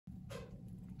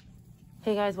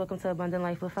Hey guys, welcome to Abundant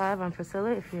Life with 5. I'm Priscilla.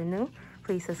 If you're new,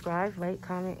 please subscribe, like,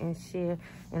 comment, and share.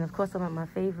 And of course, I'm at my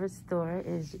favorite store.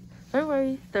 Is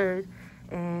February 3rd,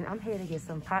 and I'm here to get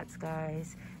some pots,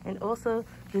 guys, and also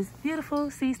this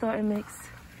beautiful seed starter mix.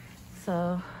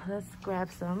 So let's grab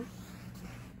some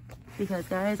because,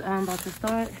 guys, I'm about to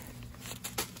start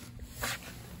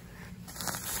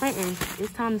planting.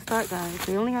 It's time to start, guys.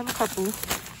 They only have a couple,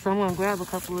 so I'm gonna grab a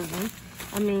couple of them.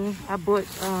 I mean, I bought,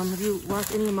 if you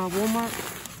watch any of my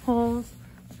Walmart hauls,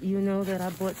 you know that I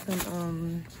bought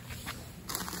some,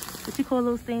 what you call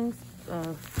those things?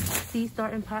 Seed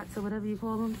starting pots or whatever you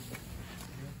call them.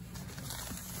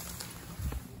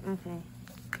 Okay.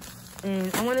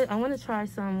 And I want to try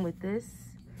some with this,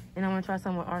 and I want to try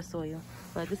some with our soil.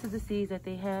 But this is the seeds that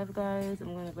they have, guys.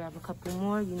 I'm going to grab a couple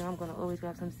more. You know, I'm going to always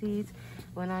grab some seeds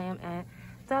when I am at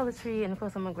Dollar Tree. And of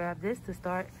course, I'm going to grab this to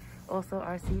start also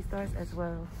our seed starts as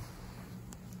well.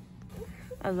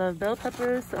 I love bell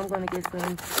peppers, so I'm going to get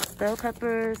some bell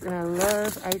peppers, and I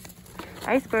love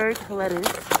iceberg lettuce.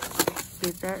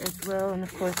 Get that as well, and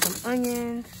of course some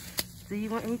onions. Do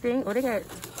you want anything? Oh, they got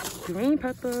green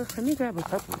pepper. Let me grab a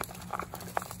couple,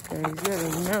 because you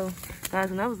already know. Guys,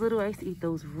 when I was little, I used to eat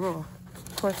those raw.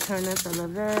 Of course, turnips, I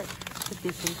love that. Let's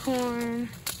get some corn,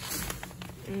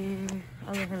 and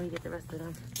I'll let Henry get the rest of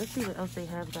them. Let's see what else they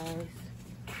have, guys.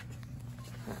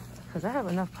 Because I have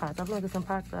enough pots. I've looked at some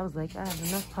pots, but I was like, I have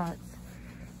enough pots.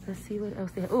 Let's see what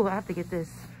else they have. Oh, I have to get this.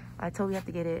 I totally have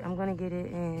to get it. I'm going to get it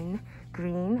in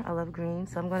green. I love green.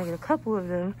 So I'm going to get a couple of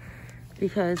them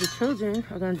because the children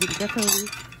are going to be definitely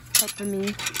helping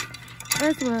me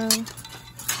as well.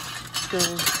 So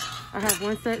I have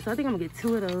one set. So I think I'm going to get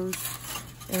 2 of those.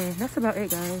 And that's about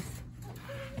it, guys.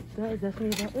 That is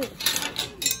definitely about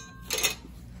it.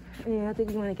 And I think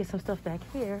we want to get some stuff back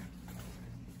here.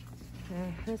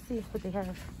 Let's see what they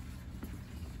have.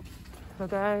 So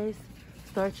guys,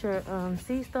 start your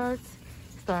seed starts.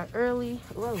 Start early.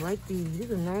 Oh, I like these.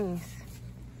 These are nice.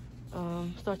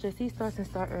 Start your seed starts and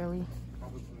start early.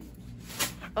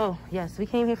 Oh yes, we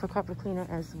came here for carpet cleaner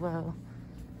as well.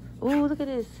 Oh, look at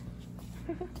this.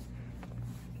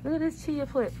 Look at this chia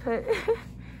put.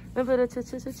 Remember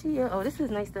the chia? Oh, this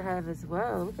is nice to have as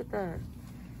well. Look at that.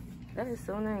 That is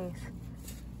so nice.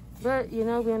 But, you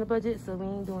know, we're on a budget, so we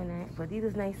ain't doing that. But these are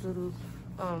nice little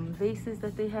vases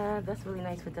that they have. That's really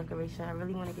nice for decoration. I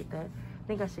really want to get that. I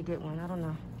think I should get one. I don't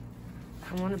know.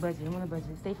 I'm on a budget. I'm on a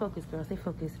budget. Stay focused, girl. Stay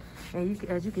focused. And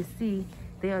as you can see,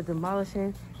 they are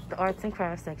demolishing the arts and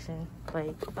crafts section.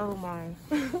 Like, oh my.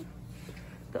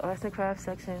 The arts and crafts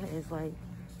section is, like,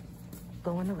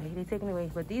 going away. They're taking it away.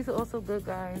 But these are also good,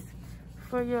 guys,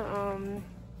 for your,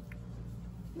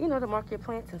 you know, to mark your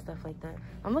plants and stuff like that.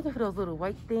 I'm looking for those little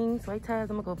white things, white tabs.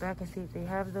 I'm gonna go back and see if they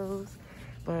have those.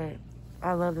 But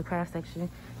I love the craft section.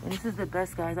 And this is the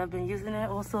best, guys. I've been using that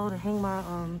also to hang my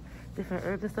different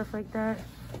herbs and stuff like that.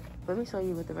 Let me show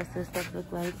you what the rest of the stuff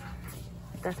look like.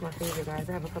 That's my favorite, guys.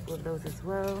 I have a couple of those as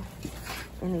well.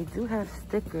 And they do have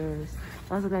stickers.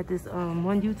 I also got this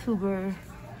one YouTuber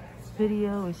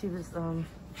video, and she was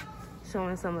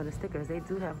showing some of the stickers. They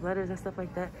do have letters and stuff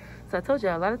like that. So I told you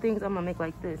a lot of things I'm gonna make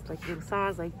like this, like little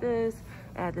signs like this,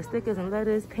 add the stickers and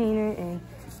letters, paint it, and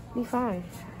be fine.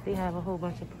 They have a whole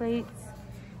bunch of plates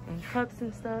and cups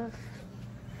and stuff.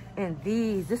 And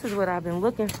this is what I've been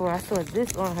looking for. I saw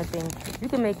this on her thing. You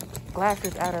can make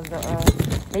glasses out of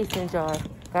the mason jar.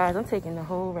 Guys, I'm taking the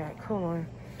whole rack. Hold on.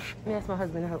 Let me ask my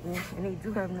husband to help me. And they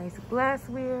do have nice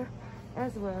glassware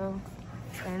as well.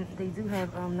 And they do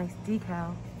have nice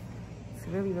decal. It's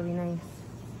really, really nice.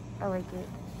 I like it.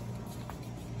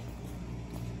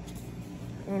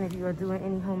 And if you are doing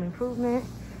any home improvement,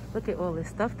 look at all this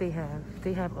stuff they have.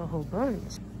 They have a whole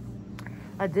bunch.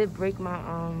 I did break my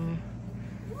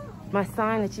my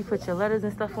sign that you put your letters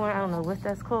and stuff on. I don't know what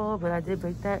that's called, but I did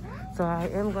break that. So I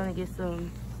am going to get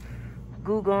some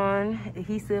Glue Gun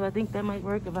adhesive. I think that might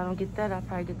work. If I don't get that, I'll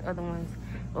probably get the other ones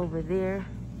over there.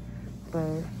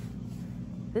 But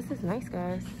this is nice,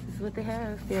 guys. This is what they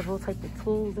have. They have all types of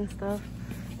tools and stuff.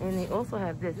 And they also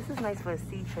have this. This is nice for a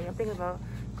seed tray. I'm thinking about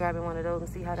grabbing one of those and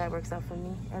see how that works out for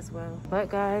me as well. But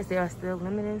guys, they are still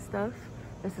limited stuff.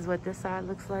 This is what this side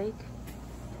looks like.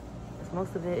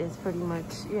 Most of it is pretty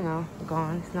much, you know,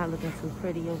 gone. It's not looking too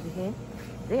pretty over here.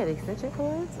 They got extension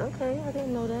cords. Okay, I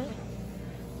didn't know that.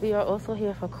 We are also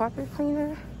here for carpet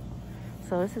cleaner.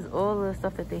 So this is all the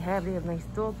stuff that they have. They have nice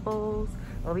dog bowls.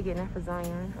 Oh, we getting that for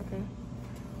Zion. Okay.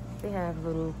 They have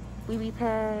little wee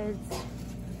pads.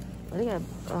 Oh, they got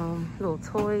little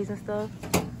toys and stuff.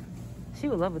 She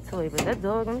would love a toy, but that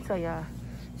dog, let me tell y'all,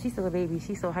 she's still a baby.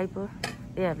 She's so hyper.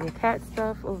 They have your cat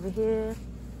stuff over here.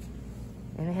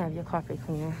 And they have your carpet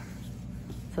cleaner.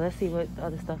 So let's see what the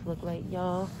other stuff look like,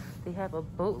 y'all. They have a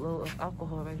boatload of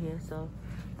alcohol right here, so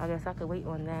I guess I could wait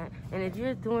on that. And if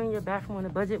you're doing your bathroom on a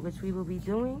budget, which we will be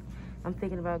doing, I'm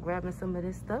thinking about grabbing some of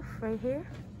this stuff right here.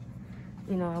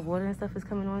 You know, our water and stuff is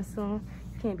coming on soon.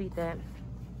 You can't beat that.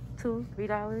 $2,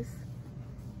 $3.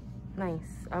 Nice.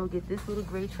 I would get this little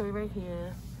gray tray right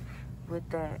here with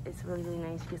that. It's really, really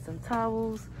nice. Get some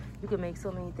towels. You can make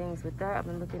so many things with that. I've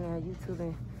been looking at YouTube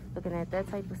and looking at that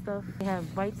type of stuff. They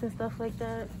have wipes and stuff like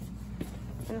that.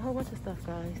 And a whole bunch of stuff,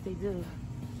 guys. They do.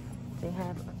 They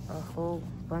have a whole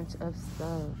bunch of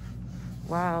stuff.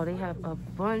 Wow, they have a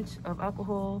bunch of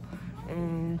alcohol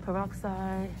and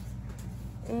peroxide.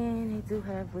 And they do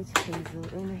have witch hazel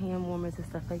and the hand warmers and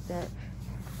stuff like that.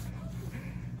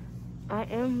 I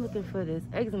am looking for this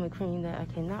eczema cream that I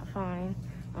cannot find.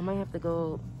 I might have to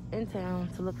go in town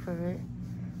to look for it.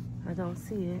 I don't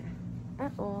see it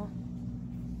at all,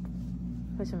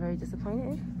 which I'm very disappointed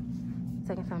in.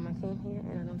 Second time I came here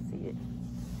and I don't see it.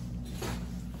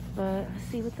 But I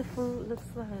see what the food looks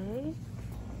like.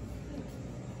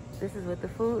 This is what the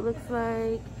food looks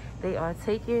like. They are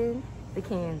taking the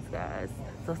cans, guys.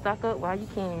 So stock up while you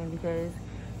can, because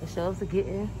the shelves are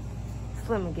getting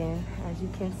slim again, as you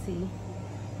can see.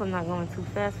 I'm not going too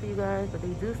fast for you guys, but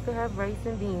they do still have rice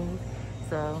and beans,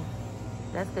 so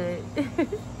that's good.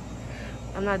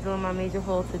 I'm not doing my major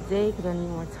haul today because I need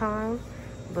more time,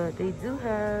 but they do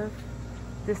have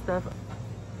this stuff.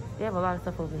 They have a lot of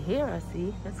stuff over here, I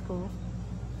see. That's cool.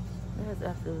 That's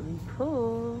absolutely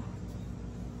cool.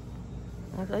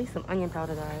 I need some onion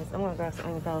powder, guys. I'm gonna grab some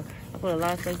onion powder. I put a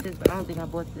lot of spices, but I don't think I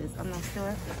bought this. I'm not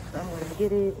sure, so I'm gonna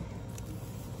get it.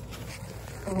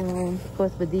 Of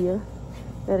course, badilla.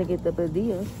 Gotta get the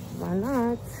badilla. Why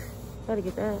not? Gotta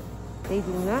get that. They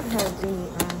do not have Jimmy.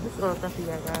 This is all stuff we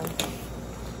got, guys.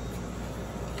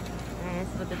 And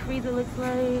this is what the freezer looks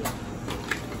like.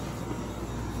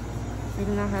 They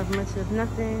do not have much of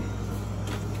nothing.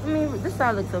 I mean, this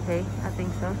side looks okay. I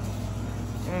think so.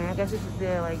 And I guess this is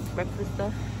their, like, breakfast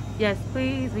stuff. Yes,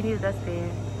 please. We need a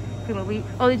dustpan. Cream of wheat.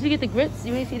 Oh, did you get the grits?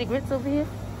 You want to see the grits over here?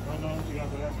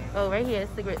 Oh, right here.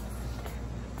 It's the grits.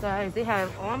 Guys, they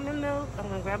have almond milk. I'm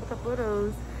gonna grab a couple of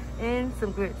those and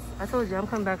some grits. I told you I'm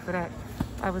coming back for that.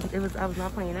 I was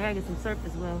not playing. I gotta get some syrup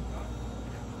as well.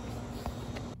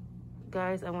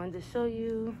 Guys, I wanted to show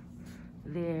you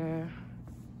their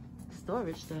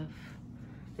storage stuff.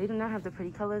 They do not have the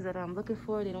pretty colors that I'm looking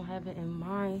for. They don't have it in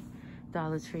my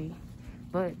Dollar Tree,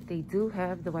 but they do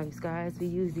have the wipes, guys. We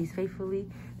use these faithfully.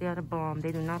 They are the bomb.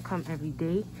 They do not come every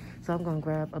day, so I'm gonna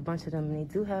grab a bunch of them. And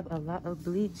they do have a lot of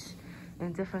bleach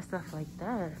and different stuff like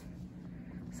that.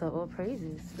 So all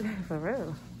praises, for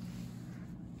real.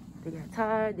 They got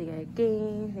Tide, they got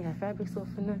Gain, they got fabric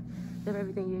softener. They have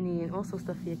everything you need, and also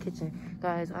stuff for your kitchen.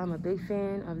 Guys, I'm a big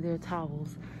fan of their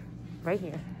towels. Right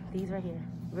here, these right here.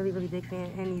 Really, really big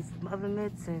fan. And these oven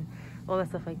mitts and all that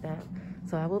stuff like that.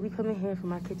 So I will be coming here for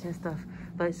my kitchen stuff.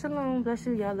 But shalom, bless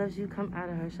you, y'all loves you, come out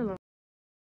of her, shalom.